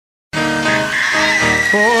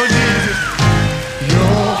Oh Jesus,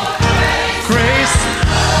 your grace,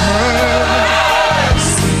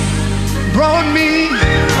 mercy brought me.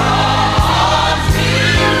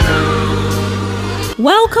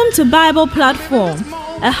 Welcome to Bible Platform,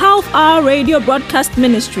 a half-hour radio broadcast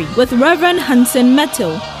ministry with Rev.Hansen,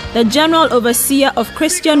 Mettle, the General Overseer of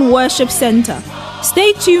Christian Worship Center.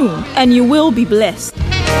 Stay tuned and you will be blessed.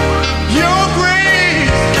 Your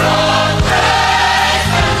grace and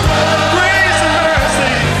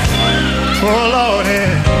mercy, oh Lord,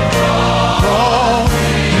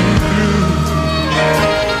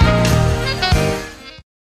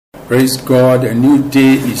 Praise God, a new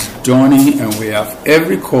day is dawning and we have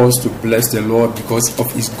every cause to bless the Lord because of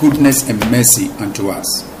His goodness and mercy unto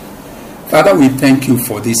us. Father, we thank you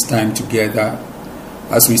for this time together.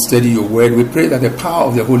 As we study your word, we pray that the power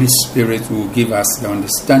of the Holy Spirit will give us the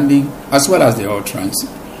understanding as well as the utterance.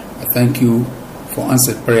 I thank you for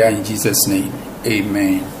answered prayer in Jesus' name.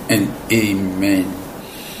 Amen and amen.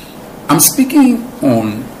 I'm speaking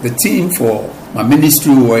on the theme for my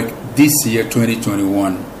ministry work this year,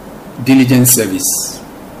 2021. Diligence service.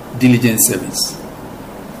 Diligence service.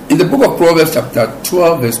 In the book of Proverbs chapter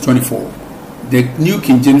 12 verse 24, the New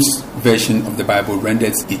King James Version of the Bible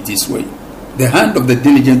renders it this way. The hand of the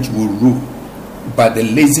diligent will rule, but the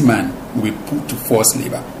lazy man will be put to forced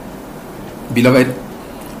labor. Beloved,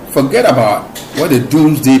 forget about what the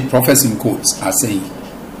doomsday prophets in quotes are saying.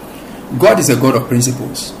 God is a God of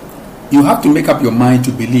principles. You have to make up your mind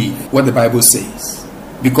to believe what the Bible says.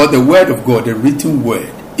 Because the word of God, the written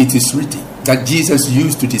word, it is written that Jesus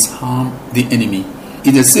used to disarm the enemy.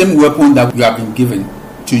 It's the same weapon that you have been given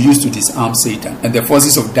to use to disarm Satan and the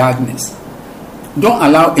forces of darkness. Don't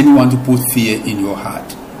allow anyone to put fear in your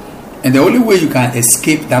heart. And the only way you can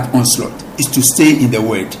escape that onslaught is to stay in the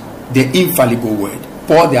word, the infallible word.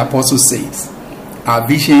 Paul the apostle says, our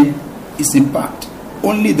vision is in part.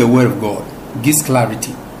 Only the word of God gives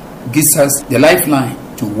clarity, gives us the lifeline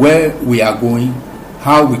to where we are going,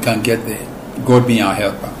 how we can get there. God being our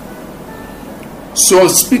helper. So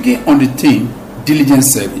speaking on the theme, diligent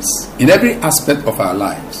service, in every aspect of our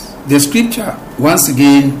lives, the scripture, once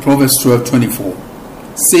again, Proverbs 12:24,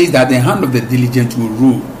 says that the hand of the diligent will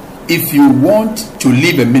rule. If you want to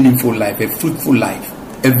live a meaningful life, a fruitful life,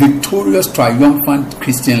 a victorious, triumphant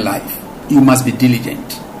Christian life, you must be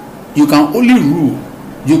diligent. You can only rule,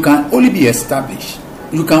 you can only be established,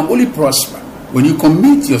 you can only prosper when you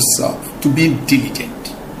commit yourself to being diligent.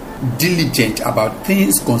 Diligent about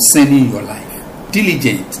things concerning your life.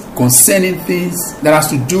 Diligent concerning things that has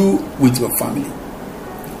to do with your family.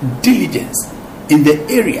 Diligence in the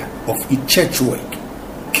area of church work,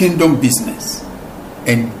 kingdom business,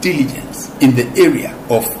 and diligence in the area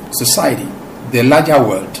of society, the larger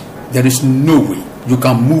world. There is no way you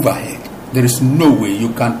can move ahead. There is no way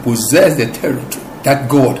you can possess the territory that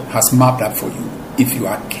God has mapped up for you if you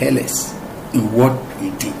are careless in what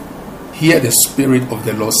you do. Hear the Spirit of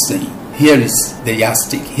the Lord saying, here is the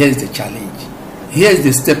yardstick, here is the challenge, here is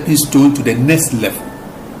the stepping stone to the next level.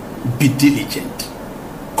 Be diligent.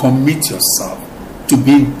 Commit yourself to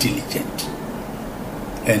being diligent,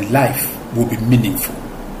 and life will be meaningful.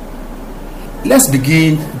 Let's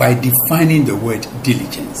begin by defining the word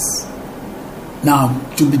diligence. Now,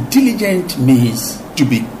 to be diligent means to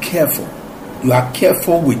be careful. You are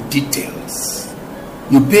careful with details.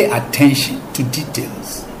 You pay attention to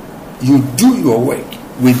details. You do your work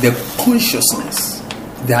with the consciousness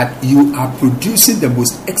that you are producing the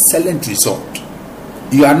most excellent result.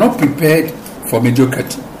 You are not prepared for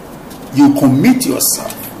mediocrity. You commit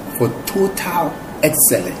yourself for total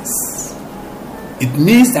excellence. It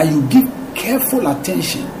means that you give careful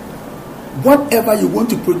attention. Whatever you want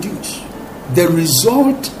to produce, the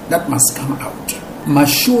result that must come out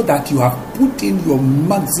must show that you have put in your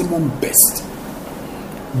maximum best.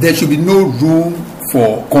 There should be no room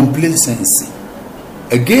for complacency.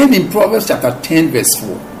 Again in Proverbs chapter 10 verse 4,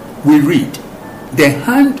 we read, the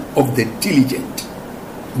hand of the diligent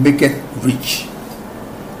maketh rich.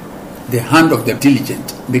 The hand of the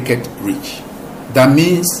diligent maketh rich. That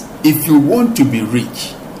means if you want to be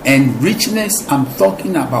rich, and richness I'm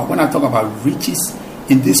talking about, when I talk about riches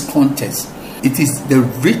in this context, it is the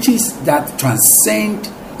riches that transcend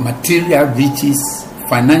material riches,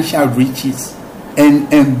 financial riches,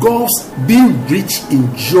 and engulfs being rich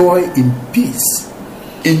in joy, in peace,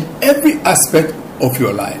 in every aspect of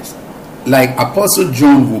your lives. Like Apostle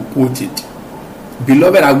John will put it,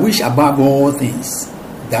 beloved, I wish above all things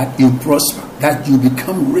that you prosper, that you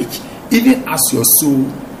become rich, even as your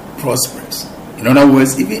soul prospers. In other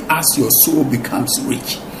words, even as your soul becomes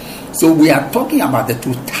rich. So we are talking about the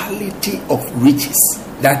totality of riches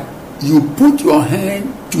that you put your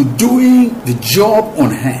hand to doing the job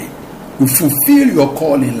on hand. You fulfill your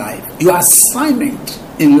call in life, your assignment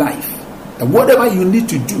in life, and whatever you need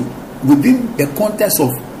to do within the context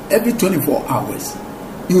of every 24 hours,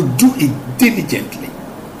 you do it diligently.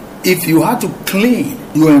 If you have to clean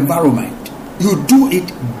your environment, you do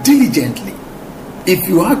it diligently. If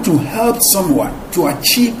you have to help someone to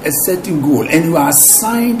achieve a certain goal and you are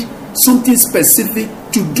assigned something specific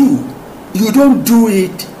to do, you don't do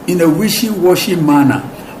it in a wishy-washy manner.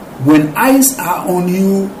 When eyes are on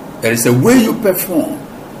you, there is a way you perform.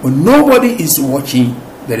 When nobody is watching,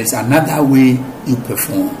 there is another way you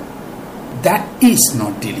perform. That is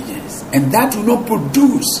not diligence, and that will not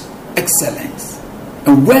produce excellence.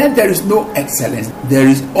 And where there is no excellence, there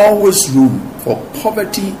is always room for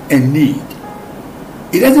poverty and need.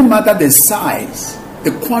 It doesn't matter the size,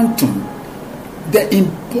 the quantum. The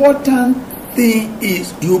important thing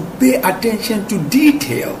is you pay attention to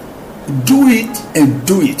detail. Do it and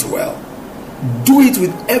do it well. Do it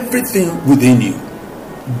with everything within you.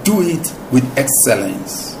 Do it with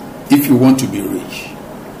excellence if you want to be rich.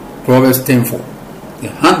 Proverbs 10:4. The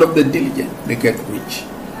hand of the diligent maketh rich.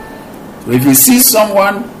 So if you see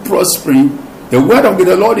someone prospering, the word of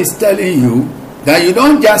the Lord is telling you that you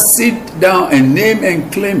don't just sit down and name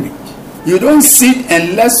and claim it. You don't sit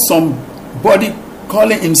and let somebody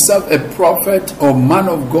calling himself a prophet or man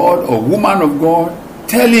of God or woman of God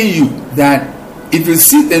telling you that if you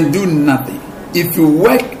sit and do nothing, if you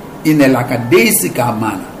work in a lackadaisical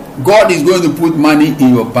manner, God is going to put money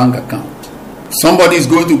in your bank account. Somebody is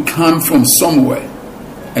going to come from somewhere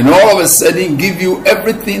and all of a sudden give you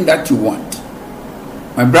everything that you want.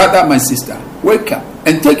 My brother, my sister, wake up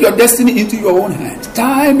and take your destiny into your own hands.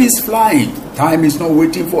 Time is flying. Time is not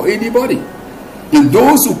waiting for anybody. And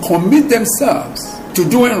those who commit themselves to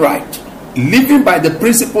doing right, living by the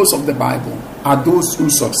principles of the Bible, are those who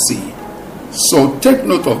succeed. So take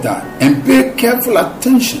note of that and pay careful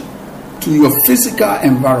attention to your physical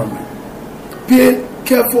environment. Pay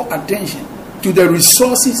careful attention to the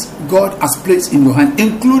resources God has placed in your hand,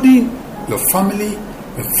 including your family,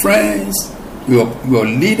 your friends, your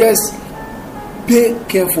leaders. Pay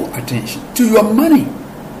careful attention to your money,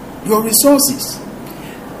 your resources.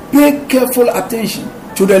 Pay careful attention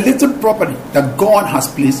to the little property that God has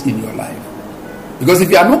placed in your life. Because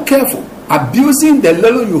if you are not careful, abusing the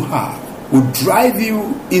little you have will drive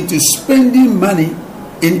you into spending money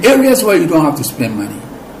in areas where you don't have to spend money.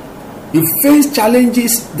 You face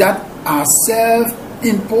challenges that are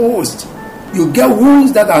self-imposed. You get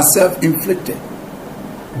wounds that are self-inflicted.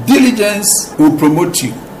 Diligence will promote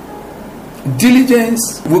you.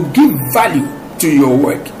 Diligence will give value to your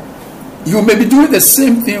work. You may be doing the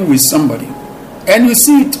same thing with somebody, and you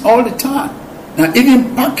see it all the time. Now,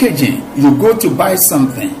 even packaging, you go to buy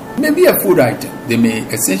something, maybe a food item. They may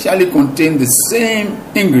essentially contain the same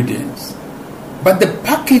ingredients, but the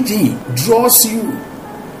packaging draws you.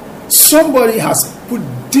 Somebody has put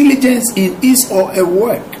diligence in his or her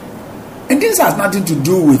work. And this has nothing to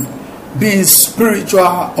do with being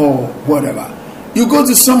spiritual or whatever. You go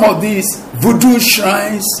to some of these voodoo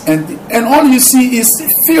shrines and all you see is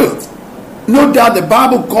filth. No doubt the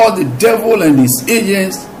Bible called the devil and his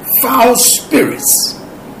agents foul spirits.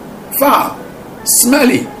 Foul,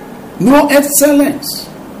 smelly, no excellence.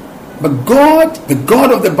 But God, the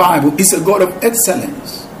God of the Bible, is a God of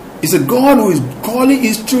excellence. It's a God who is calling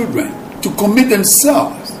his children to commit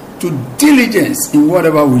themselves to diligence in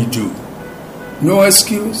whatever we do. No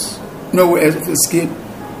excuse, no way of escape.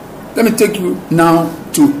 Let me take you now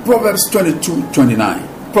to Proverbs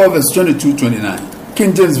 22:29. Proverbs 22:29.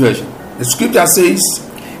 King James Version. The scripture says,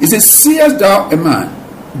 it says, seest thou a man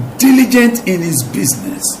diligent in his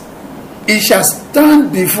business? He shall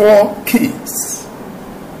stand before kings.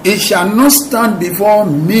 He shall not stand before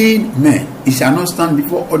mean men. He shall not stand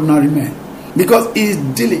before ordinary men. Because he is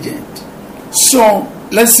diligent. So,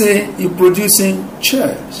 let's say you're producing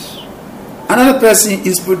chairs. Another person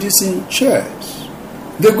is producing chairs.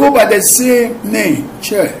 They go by the same name,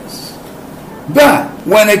 chairs. But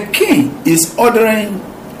when a king is ordering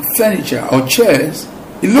furniture or chairs,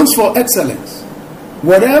 he looks for excellence.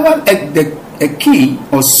 Whatever a king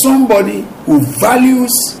or somebody who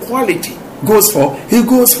values quality goes for, he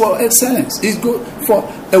goes for excellence. He goes for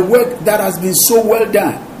a work that has been so well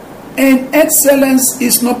done. And excellence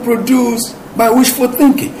is not produced by wishful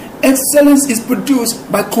thinking. Excellence is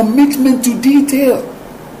produced by commitment to detail.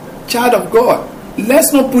 Child of God,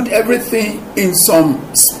 let's not put everything in some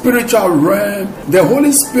spiritual realm. The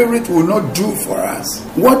Holy Spirit will not do for us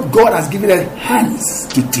what God has given us hands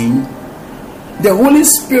to do. The Holy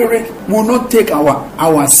Spirit will not take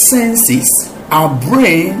our senses, our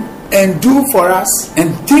brain, and do for us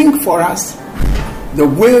and think for us the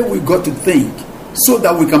way we got to think, so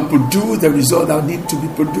that we can produce the result that need to be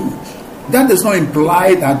produced. That does not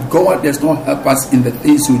imply that God does not help us in the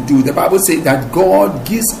things we do. The Bible says that God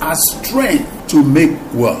gives us strength to make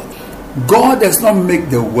wealth. God does not make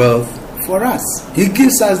the wealth for us. He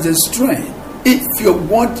gives us the strength. If you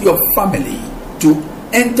want your family to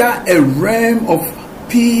enter a realm of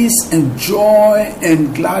peace and joy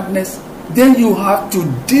and gladness, then you have to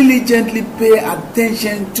diligently pay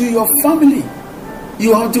attention to your family.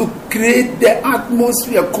 You have to create the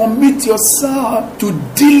atmosphere. Commit yourself to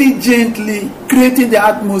diligently creating the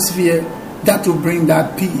atmosphere that will bring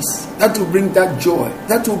that peace, that will bring that joy,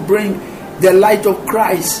 that will bring the light of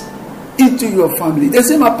Christ into your family. The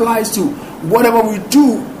same applies to whatever we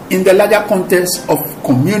do in the larger context of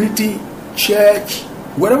community, church,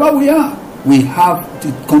 wherever we are. We have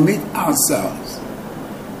to commit ourselves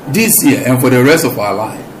this year and for the rest of our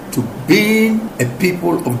life to being a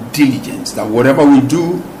people of diligence, that whatever we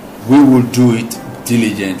do, we will do it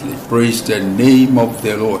diligently. Praise the name of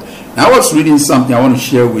the Lord. Now, I was reading something I want to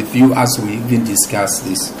share with you as we even discuss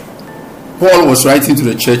this. Paul was writing to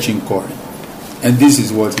the church in Corinth, and this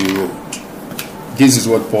is what he wrote. This is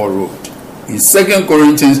what Paul wrote. In 2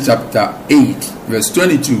 Corinthians chapter 8, verse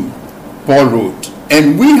 22, Paul wrote,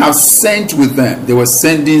 "And we have sent with them," they were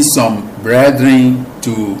sending some brethren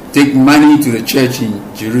to take money to the church in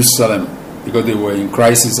Jerusalem because they were in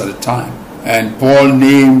crisis at the time. And Paul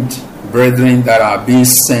named brethren that are being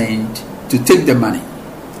sent to take the money.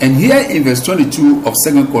 And here in verse 22 of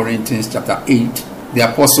 2 Corinthians chapter 8, the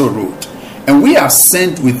apostle wrote, "And we have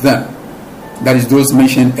sent with them," that is those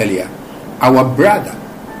mentioned earlier, "our brother,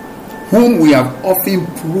 whom we have often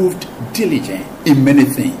proved diligent in many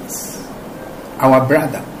things." Our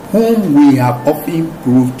brother, whom we have often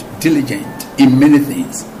proved diligent in many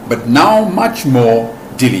things, but now much more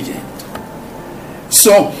diligent.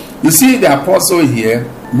 So, you see the apostle here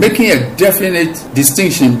making a definite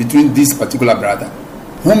distinction between this particular brother,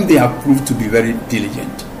 whom they have proved to be very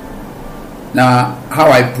diligent. Now, how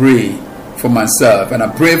I pray for myself, and I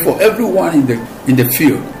pray for everyone in the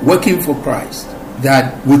field working for Christ,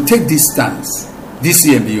 that we take this stance this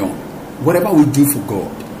year and beyond. Whatever we do for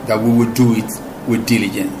God, that we will do it with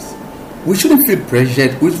diligence. We shouldn't feel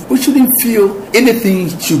pressured. We shouldn't feel anything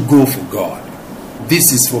should go for God.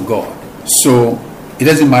 This is for God. So it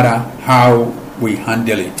doesn't matter how we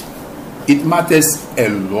handle it. It matters a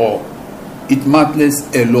lot. It matters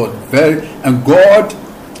a lot. And God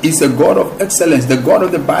is a God of excellence. The God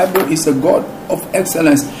of the Bible is a God of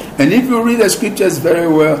excellence. And if you read the scriptures very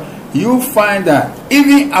well, you find that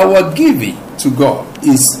even our giving to God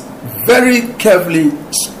is very carefully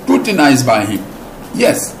scrutinized by Him.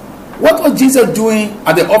 Yes. What was Jesus doing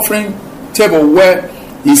at the offering table where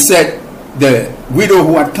He said the widow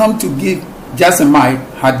who had come to give just a mite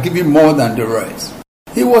had given more than the rest?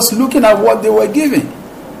 He was looking at what they were giving.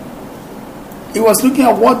 He was looking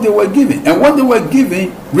at what they were giving. And what they were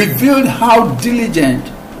giving revealed how diligent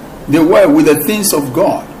they were with the things of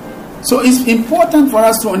God. So it's important for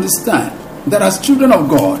us to understand that as children of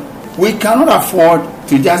God, we cannot afford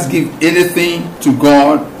to just give anything to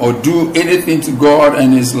God or do anything to God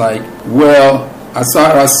and it's like, well, as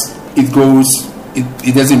far as it goes,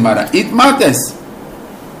 it doesn't matter. It matters.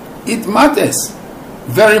 It matters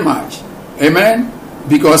very much. Amen?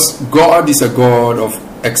 Because God is a God of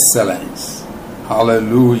excellence.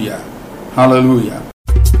 Hallelujah. Hallelujah.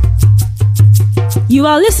 You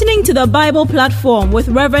are listening to the Bible Platform with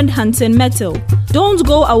Rev.Hansen Mettle. Don't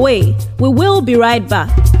go away. We will be right back.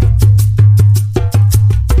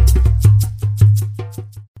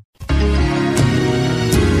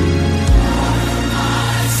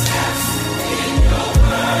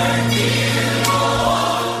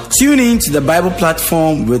 Tune in to the Bible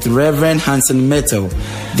Platform with Rev.Hansen Mettle.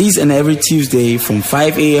 This and every Tuesday from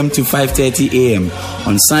 5 a.m. to 5:30 a.m.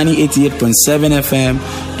 on Sunny 88.7 FM,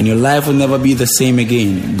 and your life will never be the same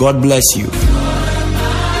again. God bless you.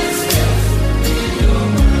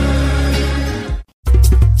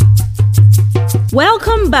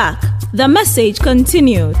 Welcome back. The message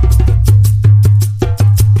continued.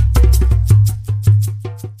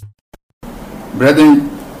 Brethren,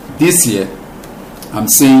 this year, I'm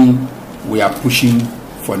saying we are pushing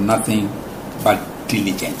for nothing but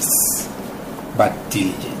diligence. But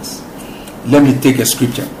diligence. Let me take a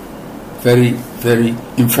scripture. Very, very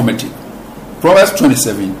informative. Proverbs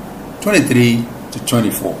 27, 23 to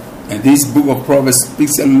 24. And this book of Proverbs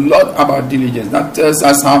speaks a lot about diligence. That tells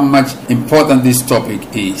us how much important this topic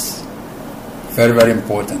is. Very, very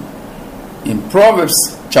important. In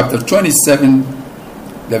Proverbs chapter 27,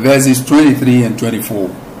 the verses 23 and 24,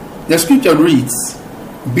 the scripture reads,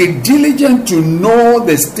 Be diligent to know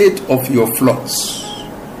the state of your flocks,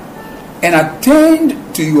 and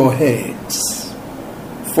attend to your heads.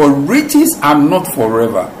 For riches are not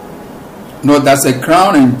forever, nor does a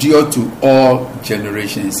crown endure to all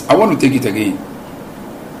generations. I want to take it again.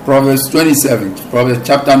 Proverbs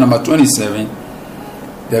chapter number 27,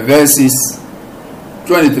 the verses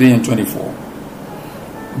 23 and 24.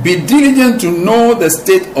 Be diligent to know the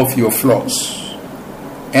state of your flocks,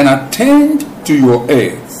 and attend to your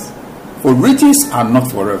heirs. For riches are not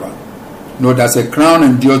forever, nor does a crown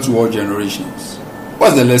endure to all generations.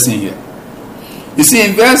 What's the lesson here? You see,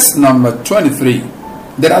 in verse number 23,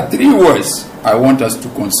 there are three words I want us to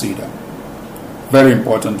consider. Very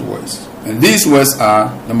important words. And these words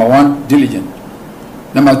are, number one, diligent.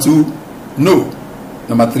 Number two, know.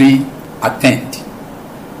 Number three, attend.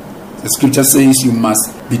 The scripture says you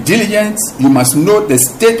must be diligent, you must know the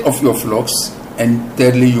state of your flocks, and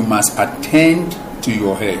thirdly, you must attend to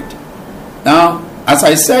your head. Now, as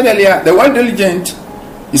I said earlier, the word diligent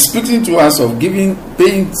is speaking to us of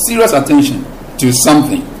paying serious attention to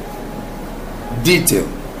something, detail.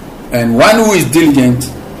 And one who is diligent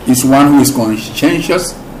is one who is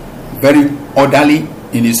conscientious, very orderly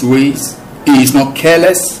in his ways. He is not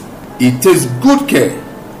careless. He takes good care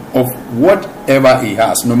of whatever he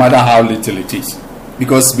has, no matter how little it is.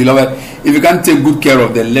 Because, beloved, if you can't take good care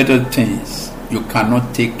of the little things, you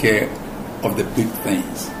cannot take care of the big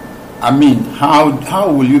things. I mean, how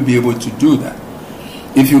will you be able to do that?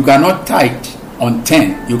 If you cannot tithe on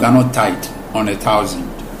 10, you cannot tithe on 1,000.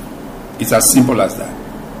 It's as simple as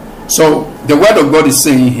that. So the word of God is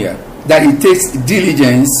saying here that it takes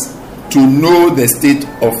diligence to know the state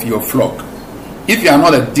of your flock. If you are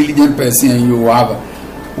not a diligent person and you have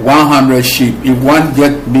 100 sheep, if one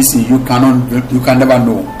get missing, you can never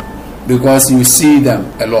know, because you see them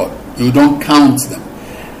a lot. You don't count them.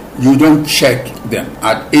 You don't check them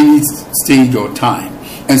at any stage or time.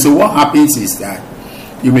 And so what happens is that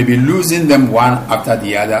you may be losing them one after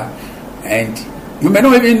the other, and you may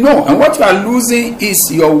not even know. And what you are losing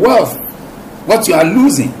is your wealth. What you are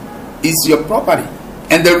losing is your property.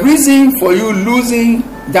 And the reason for you losing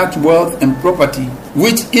that wealth and property,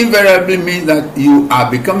 which invariably means that you are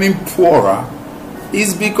becoming poorer,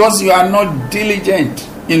 is because you are not diligent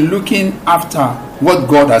in looking after what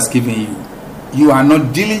God has given you. You are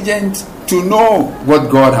not diligent to know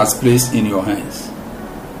what God has placed in your hands.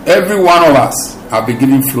 Every one of us have been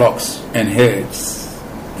given flocks and herds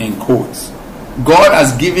in quotes. God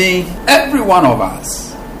has given every one of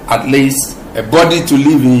us at least a body to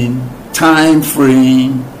live in, time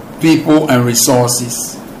frame, people and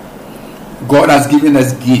resources. God has given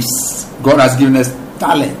us gifts. God has given us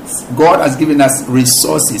talents. God has given us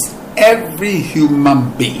resources. Every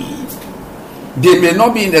human being. They may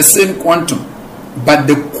not be in the same quantum, but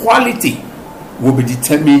the quality will be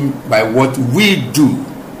determined by what we do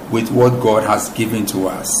with what God has given to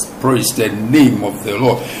us. Praise the name of the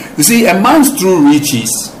Lord. You see, a man's true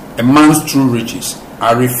riches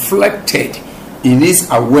are reflected in his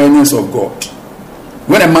awareness of God.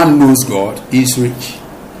 When a man knows God, he is rich.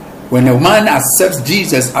 When a man accepts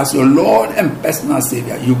Jesus as your Lord and personal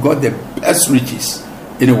Savior, you got the best riches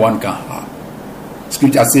anyone can have.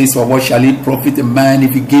 Scripture says, for what shall it profit a man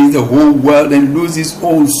if he gains the whole world and lose his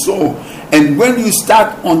own soul? And when you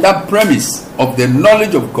start on that premise of the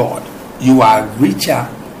knowledge of God, you are richer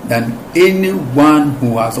than anyone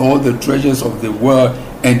who has all the treasures of the world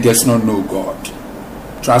and does not know God.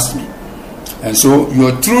 Trust me. And so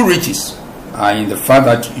your true riches are in the fact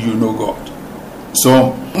that you know God.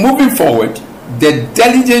 So moving forward, the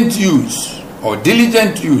diligent use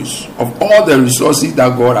of all the resources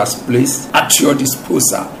that God has placed at your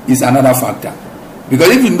disposal is another factor. Because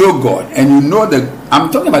if you know God, and you know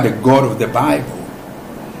I'm talking about the God of the Bible.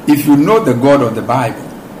 If you know the God of the Bible,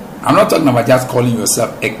 I'm not talking about just calling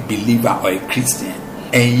yourself a believer or a Christian,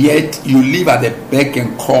 and yet you live at the beck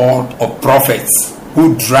and call of prophets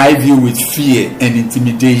who drive you with fear and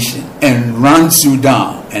intimidation and runs you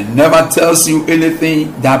down and never tells you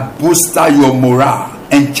anything that boosts your morale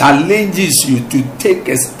and challenges you to take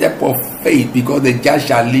a step of faith, because the just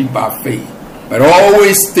shall live by faith. But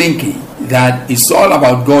always thinking that it's all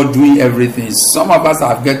about God doing everything. Some of us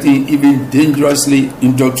are getting even dangerously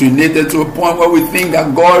indoctrinated to a point where we think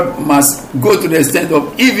that God must go to the extent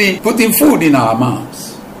of even putting food in our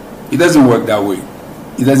mouths. It doesn't work that way.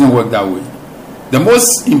 It doesn't work that way. The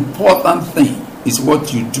most important thing is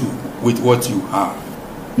what you do with what you have.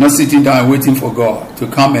 Not sitting down and waiting for God to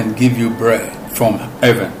come and give you bread from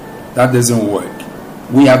heaven. That doesn't work.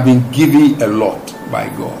 We have been given a lot by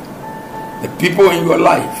God. The people in your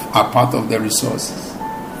life are part of the resources.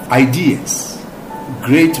 Ideas,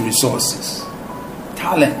 great resources.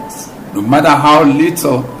 talents, no matter how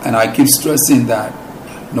little, and I keep stressing that,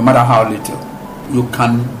 no matter how little, you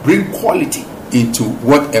can bring quality into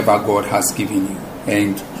whatever God has given you.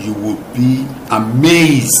 And you will be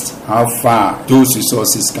amazed how far those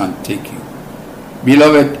resources can take you.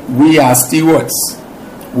 Beloved, we are stewards.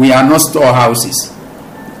 We are not storehouses.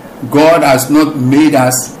 God has not made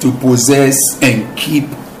us to possess and keep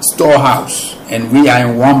storehouse, and we are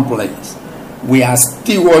in one place. We are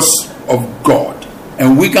stewards of God,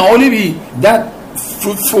 and we can only be that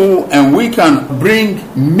fruitful, and we can bring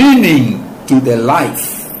meaning to the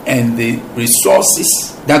life and the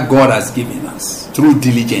resources that God has given us through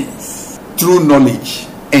diligence, through knowledge,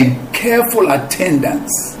 and careful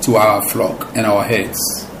attendance to our flock and our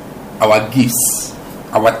heads, our gifts,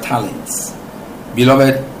 our talents.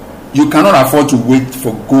 Beloved, you cannot afford to wait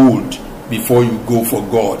for gold before you go for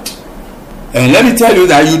God. And let me tell you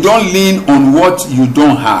that you don't lean on what you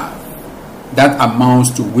don't have. That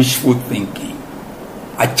amounts to wishful thinking.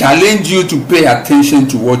 I challenge you to pay attention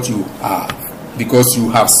to what you have, because you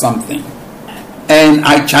have something. And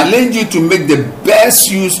I challenge you to make the best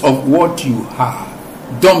use of what you have.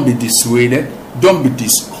 Don't be dissuaded. Don't be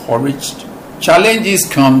discouraged. Challenges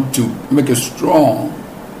come to make us strong.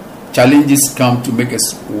 Challenges come to make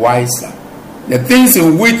us wiser. The things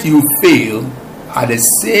in which you fail are the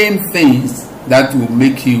same things that will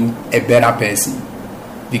make you a better person.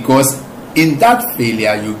 Because in that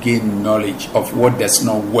failure, you gain knowledge of what does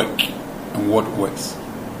not work and what works.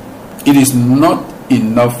 It is not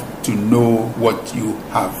enough to know what you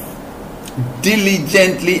have.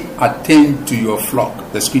 Diligently attend to your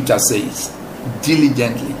flock. The scripture says,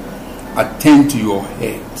 diligently attend to your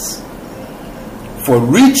heads. For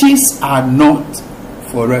riches are not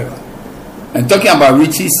forever. And talking about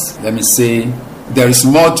riches, let me say, there is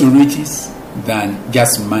more to riches than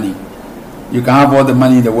just money. You can have all the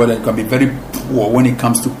money in the world and you can be very poor when it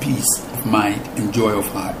comes to peace of mind and joy of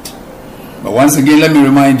heart. But once again, let me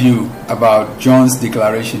remind you about John's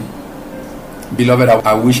declaration. Beloved,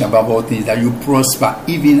 I wish above all things that you prosper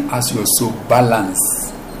even as your soul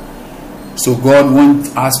balance. So God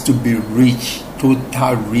wants us to be rich,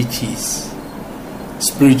 total riches.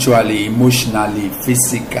 Spiritually, emotionally,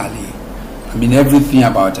 physically. Everything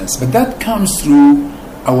about us. But that comes through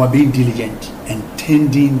our being diligent and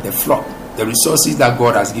tending the flock, the resources that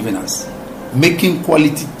God has given us. Making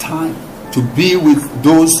quality time to be with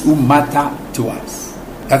those who matter to us.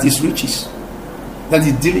 That is riches. That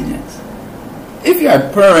is diligence. If you are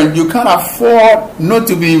a parent, you can't afford not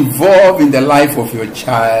to be involved in the life of your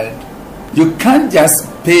child. You can't just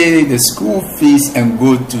pay the school fees and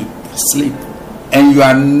go to sleep. And you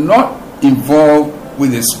are not involved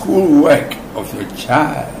with the school work of your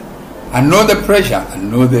child. I know the pressure, I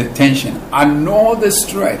know the tension, I know the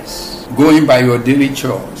stress going by your daily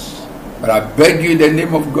chores. But I beg you in the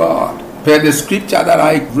name of God, per the scripture that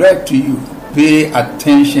I read to you, pay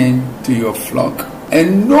attention to your flock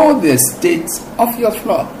and know the state of your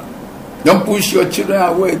flock. Don't push your children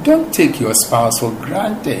away. Don't take your spouse for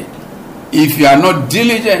granted. If you are not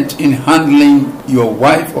diligent in handling your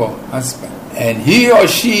wife or husband, and he or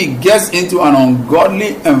she gets into an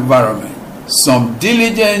ungodly environment, some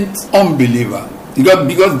diligent unbeliever,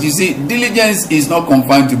 because you see, diligence is not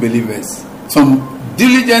confined to believers. Some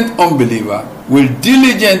diligent unbeliever will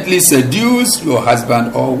diligently seduce your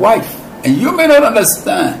husband or wife, and you may not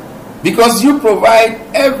understand, because you provide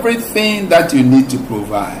everything that you need to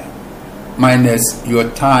provide, minus your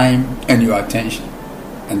time and your attention.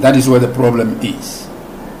 And that is where the problem is.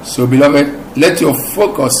 So beloved, let your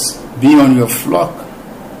focus be on your flock,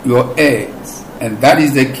 your heirs, and that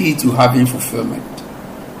is the key to having fulfillment.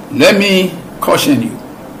 Let me caution you.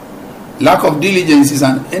 Lack of diligence is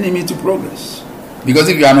an enemy to progress. Because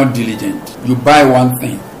if you are not diligent, you buy one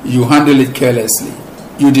thing, you handle it carelessly,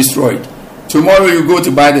 you destroy it. Tomorrow you go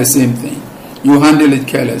to buy the same thing, you handle it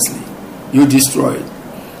carelessly, you destroy it.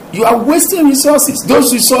 You are wasting resources.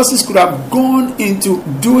 Those resources could have gone into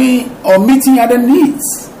doing or meeting other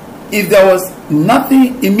needs. If there was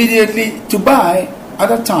nothing immediately to buy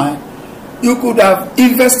at a time, you could have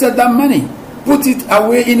invested that money, put it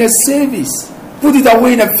away in a savings, put it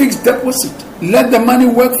away in a fixed deposit. Let the money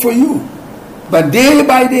work for you. But day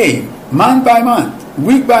by day, month by month,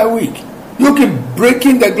 week by week, you keep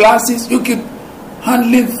breaking the glasses, you keep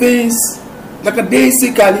handling things like a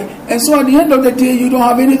daisically, and so at the end of the day, you don't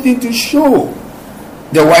have anything to show.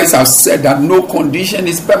 The wise have said that no condition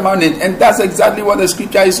is permanent, and that's exactly what the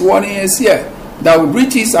scripture is warning us here. That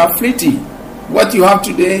riches are fleeting. What you have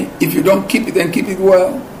today, if you don't keep it and keep it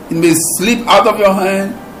well, it may slip out of your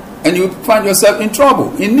hand, and you find yourself in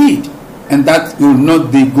trouble, in need. And that will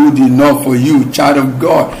not be good enough for you, child of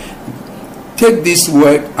God. Take this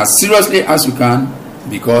word as seriously as you can,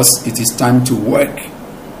 because it is time to work.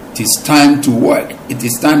 It is time to work. It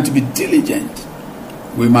is time to be diligent.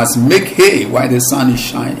 We must make hay while the sun is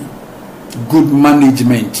shining. Good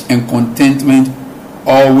management and contentment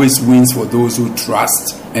always wins for those who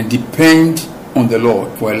trust and depend on the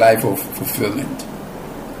Lord for a life of fulfillment.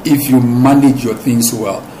 If you manage your things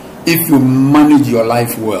well, if you manage your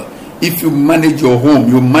life well, if you manage your home,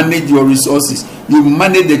 you manage your resources, you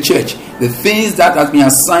manage the church, the things that have been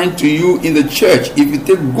assigned to you in the church, if you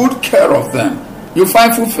take good care of them, you'll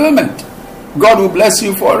find fulfillment. God will bless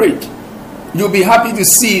you for it. You'll be happy to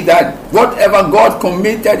see that whatever God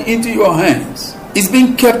committed into your hands is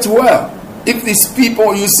being kept well. If these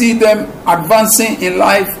people, you see them advancing in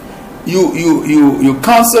life, you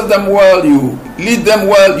counsel them well, you lead them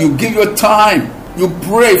well, you give your time, you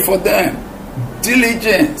pray for them.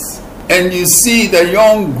 Diligence. And you see the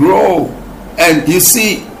young grow, and you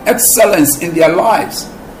see excellence in their lives.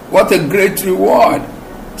 What a great reward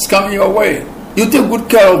is coming your way. You take good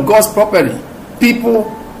care of God's property,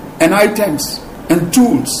 people and items and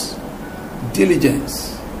tools.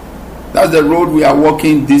 Diligence. That's the road we are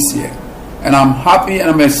walking this year. And I'm happy and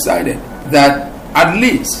I'm excited that at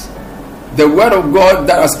least the word of God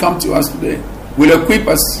that has come to us today will equip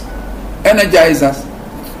us, energize us,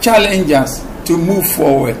 challenge us to move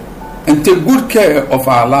forward and take good care of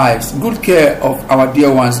our lives, good care of our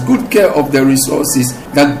dear ones, good care of the resources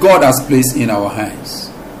that God has placed in our hands.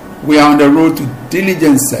 We are on the road to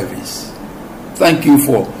diligent service. Thank you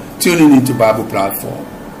for tuning into Bible Platform.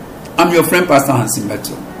 I'm your friend, Pastor Hansen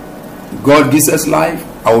Mettle. God gives us life.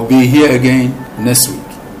 I will be here again next week.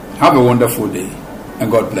 Have a wonderful day,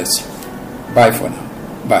 and God bless you. Bye for now.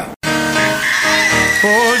 Bye.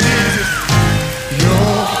 Oh, Jesus,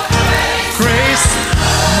 your grace,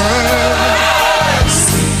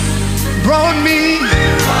 mercy brought me.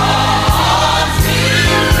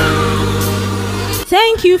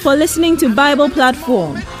 Thank you for listening to Bible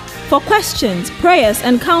Platform. For questions, prayers,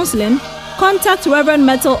 and counseling, contact Rev.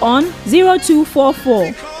 Mettle on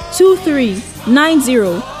 0244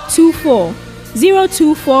 239024,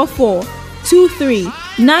 0244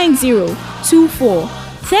 239024.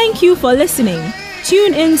 Thank you for listening.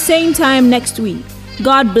 Tune in same time next week.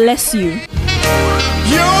 God bless you. Your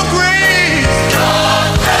grace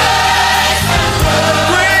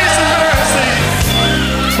and mercy,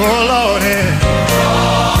 oh Lord.